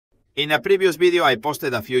In a previous video I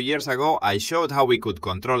posted a few years ago, I showed how we could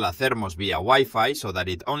control a thermos via Wi-Fi so that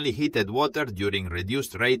it only heated water during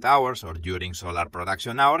reduced rate hours or during solar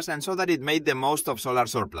production hours, and so that it made the most of solar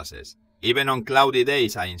surpluses. Even on cloudy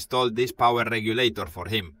days I installed this power regulator for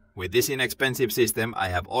him. With this inexpensive system, I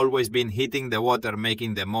have always been heating the water,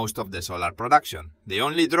 making the most of the solar production. The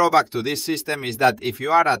only drawback to this system is that if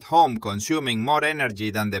you are at home consuming more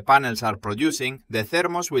energy than the panels are producing, the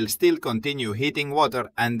thermos will still continue heating water,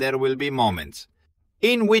 and there will be moments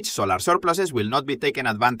in which solar surpluses will not be taken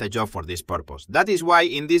advantage of for this purpose. That is why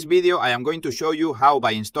in this video I am going to show you how,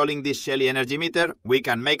 by installing this Shelly energy meter, we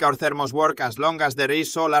can make our thermos work as long as there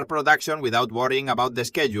is solar production without worrying about the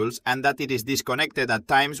schedules, and that it is disconnected at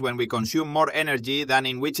times when we consume more energy than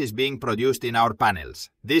in which is being produced in our panels.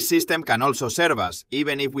 This system can also serve us,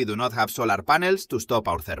 even if we do not have solar panels, to stop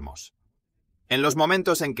our thermos. En los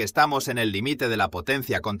momentos en que estamos en el límite de la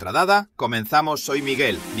potencia contradada, comenzamos. Soy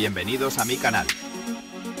Miguel, bienvenidos a mi canal.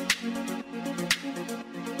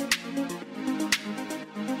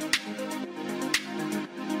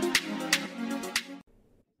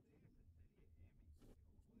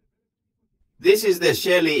 This is the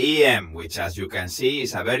Shelly EM, which, as you can see,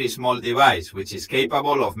 is a very small device which is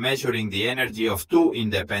capable of measuring the energy of two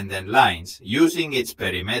independent lines, using its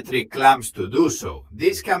perimetric clamps to do so.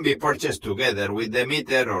 This can be purchased together with the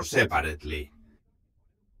meter or separately.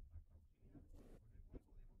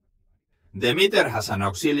 The meter has an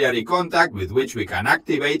auxiliary contact with which we can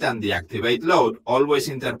activate and deactivate load, always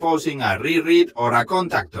interposing a reread or a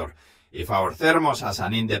contactor. If our thermos has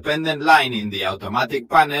an independent line in the automatic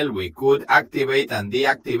panel, we could activate and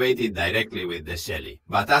deactivate it directly with the Shelly.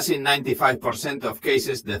 But as in 95% of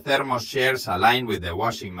cases, the thermos shares a line with the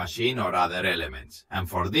washing machine or other elements. And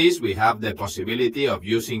for this, we have the possibility of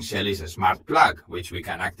using Shelly's smart plug, which we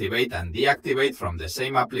can activate and deactivate from the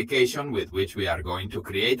same application with which we are going to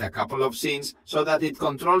create a couple of scenes so that it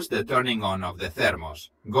controls the turning on of the thermos.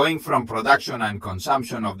 Going from production and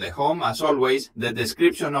consumption of the home, as always, the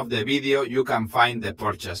description of the video you can find the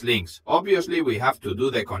purchase links. Obviously we have to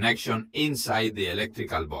do the connection inside the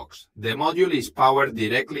electrical box. The module is powered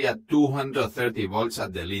directly at 230 volts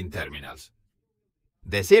at the line terminals.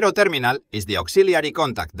 The zero terminal is the auxiliary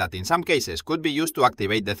contact that in some cases could be used to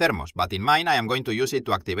activate the thermos, but in mine I am going to use it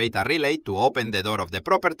to activate a relay to open the door of the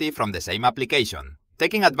property from the same application.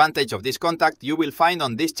 Taking advantage of this contact, you will find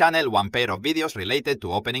on this channel one pair of videos related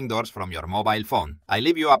to opening doors from your mobile phone. I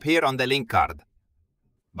leave you up here on the link card.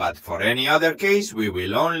 But for any other case, we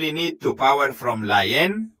will only need to power from line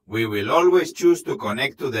N. We will always choose to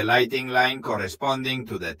connect to the lighting line corresponding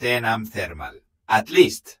to the 10 amp thermal. At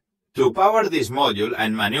least. To power this module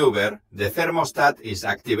and maneuver, the thermostat is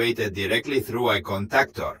activated directly through a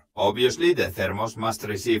contactor. Obviously, the thermos must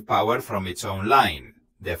receive power from its own line.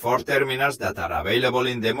 The 4 terminals that are available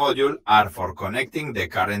in the module are for connecting the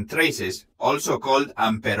current traces, also called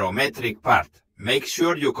amperometric part. Make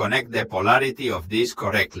sure you connect the polarity of this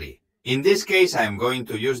correctly. In this case, I am going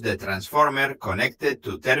to use the transformer connected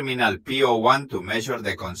to terminal PO1 to measure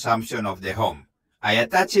the consumption of the home. I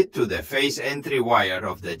attach it to the phase entry wire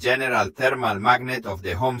of the general thermal magnet of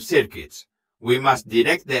the home circuits. We must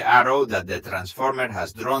direct the arrow that the transformer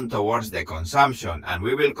has drawn towards the consumption, and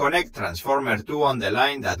we will connect transformer 2 on the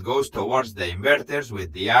line that goes towards the inverters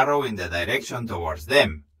with the arrow in the direction towards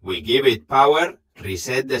them. We give it power,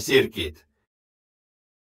 reset the circuit.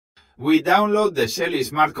 We download the Shelly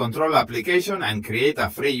Smart Control application and create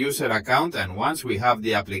a free user account, and once we have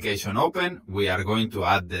the application open, we are going to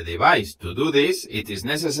add the device. To do this, it is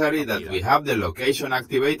necessary that we have the location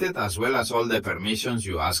activated as well as all the permissions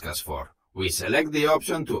you ask us for. We select the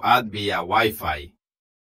option to add via Wi-Fi.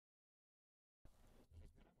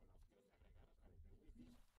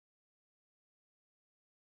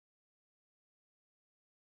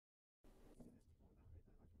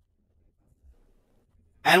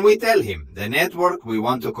 And we tell him the network we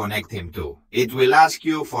want to connect him to. It will ask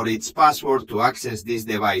you for its password to access these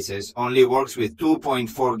devices. Only works with 2.4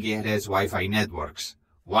 GHz Wi-Fi networks.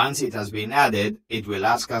 Once it has been added, it will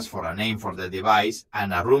ask us for a name for the device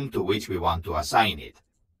and a room to which we want to assign it.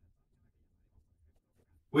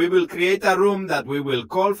 We will create a room that we will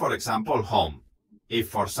call, for example, home. If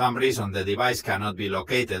for some reason the device cannot be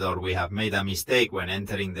located or we have made a mistake when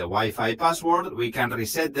entering the Wi-Fi password, we can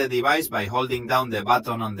reset the device by holding down the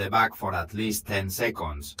button on the back for at least 10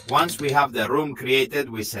 seconds. Once we have the room created,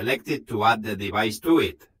 we select it to add the device to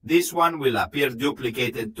it. This one will appear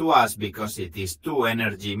duplicated to us because it is 2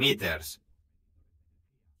 energy meters.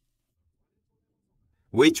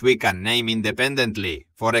 which we can name independently.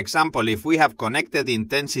 For example, if we have connected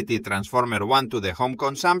intensity transformer 1 to the home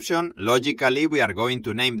consumption, logically we are going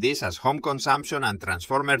to name this as home consumption, and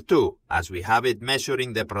transformer 2, as we have it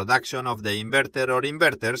measuring the production of the inverter or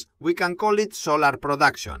inverters, we can call it solar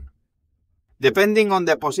production. Depending on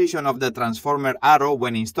the position of the transformer arrow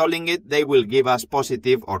when installing it, they will give us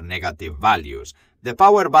positive or negative values. The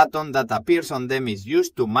power button that appears on them is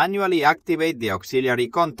used to manually activate the auxiliary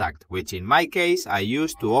contact, which in my case I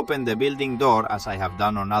use to open the building door, as I have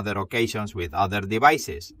done on other occasions with other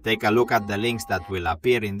devices. Take a look at the links that will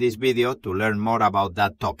appear in this video to learn more about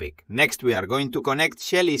that topic. Next, we are going to connect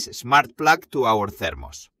Shelly's smart plug to our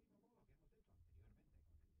thermos.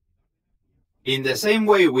 In the same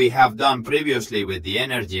way we have done previously with the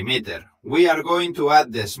energy meter, we are going to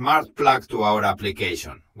add the smart plug to our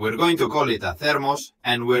application. We're going to call it a thermos,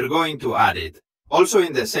 and we're going to add it. Also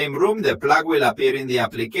in the same room, the plug will appear in the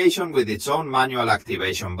application with its own manual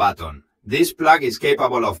activation button. This plug is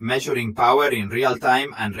capable of measuring power in real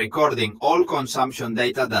time and recording all consumption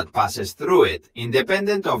data that passes through it,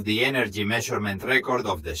 independent of the energy measurement record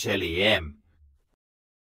of the Shelly EM.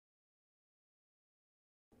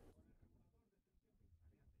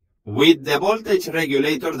 With the voltage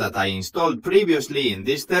regulator that I installed previously in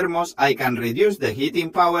this thermos, I can reduce the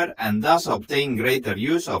heating power and thus obtain greater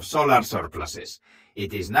use of solar surpluses.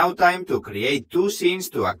 It is now time to create two scenes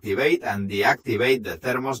to activate and deactivate the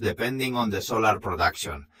thermos depending on the solar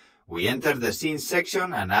production. We enter the scenes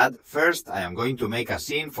section and add, first I am going to make a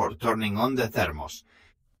scene for turning on the thermos.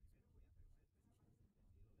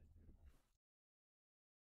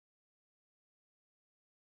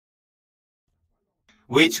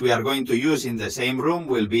 Which we are going to use in the same room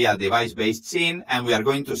will be a device-based scene, and we are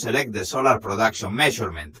going to select the solar production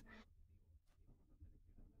measurement.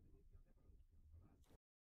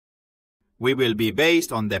 We will be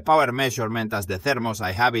based on the power measurement as the thermos.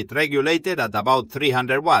 I have it regulated at about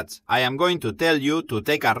 300 watts. I am going to tell you to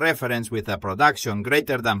take a reference with a production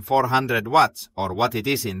greater than 400 watts, or what it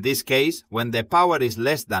is in this case, when the power is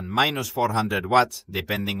less than minus 400 watts,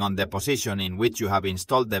 depending on the position in which you have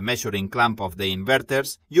installed the measuring clamp of the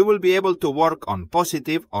inverters, you will be able to work on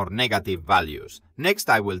positive or negative values. Next,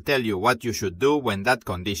 I will tell you what you should do when that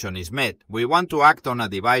condition is met. We want to act on a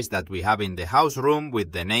device that we have in the house room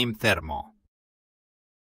with the name thermo.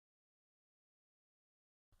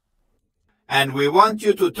 And we want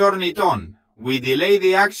you to turn it on. We delay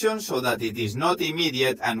the action so that it is not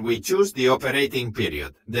immediate, and we choose the operating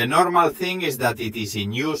period. The normal thing is that it is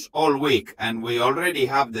in use all week, and we already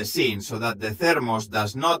have the scene so that the thermos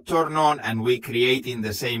does not turn on, and we create in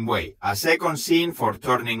the same way a second scene for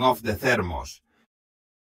turning off the thermos.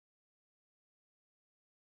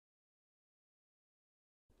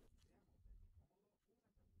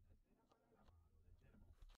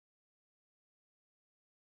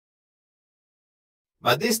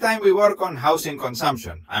 But this time we work on housing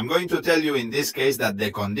consumption. I'm going to tell you in this case that the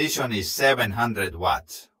condition is 700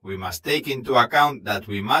 watts. We must take into account that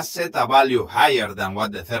we must set a value higher than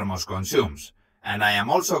what the thermos consumes. And I am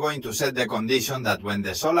also going to set the condition that when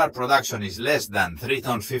the solar production is less than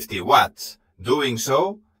 350 watts, doing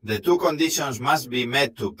so, the two conditions must be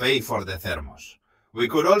met to pay for the thermos. We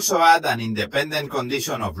could also add an independent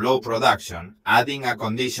condition of low production, adding a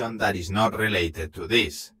condition that is not related to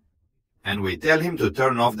this. And we tell him to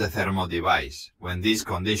turn off the thermal device. When these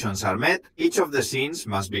conditions are met, each of the scenes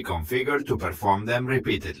must be configured to perform them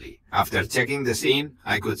repeatedly. After checking the scene,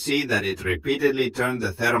 I could see that it repeatedly turned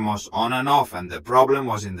the thermos on and off, and the problem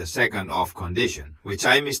was in the second off condition, which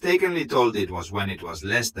I mistakenly told it was when it was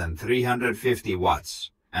less than 350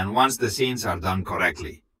 watts, and once the scenes are done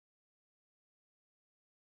correctly.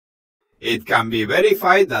 It can be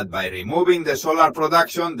verified that by removing the solar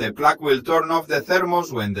production, the plug will turn off the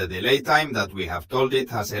thermos when the delay time that we have told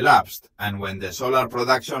it has elapsed, and when the solar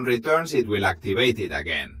production returns, it will activate it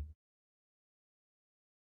again.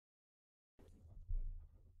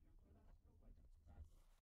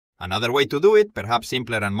 Another way to do it, perhaps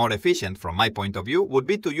simpler and more efficient from my point of view, would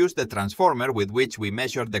be to use the transformer with which we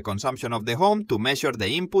measure the consumption of the home to measure the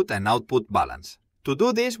input and output balance. To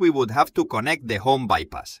do this, we would have to connect the home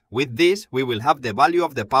bypass. With this, we will have the value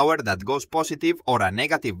of the power that goes positive or a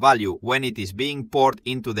negative value when it is being poured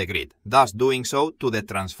into the grid, thus doing so to the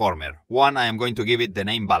transformer. I am going to give it the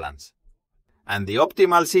name balance. And the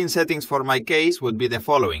optimal scene settings for my case would be the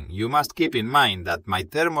following. You must keep in mind that my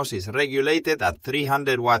thermos is regulated at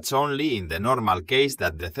 300 watts only in the normal case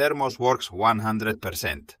that the thermos works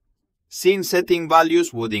 100%. Scene setting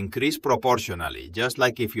values would increase proportionally, just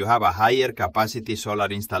like if you have a higher capacity solar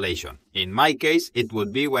installation. In my case, it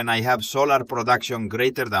would be when I have solar production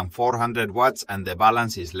greater than 400 watts and the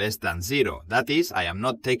balance is less than 0. That is, I am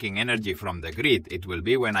not taking energy from the grid. It will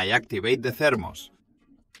be when I activate the thermos.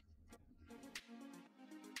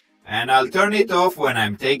 And I'll turn it off when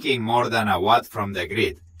I'm taking more than a watt from the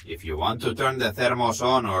grid. If you want to turn the thermos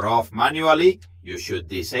on or off manually, you should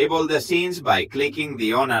disable the scenes by clicking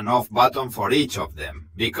the on and off button for each of them.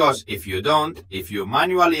 Because if you don't, if you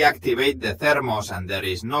manually activate the thermos and there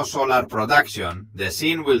is no solar production, the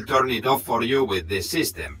scene will turn it off for you with this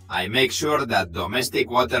system. I make sure that domestic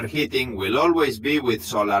water heating will always be with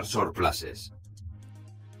solar surpluses.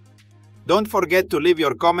 Don't forget to leave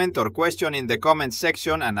your comment or question in the comment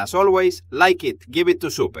section, and as always, like it, give it to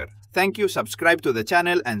super. Thank you, subscribe to the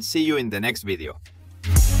channel, and see you in the next video.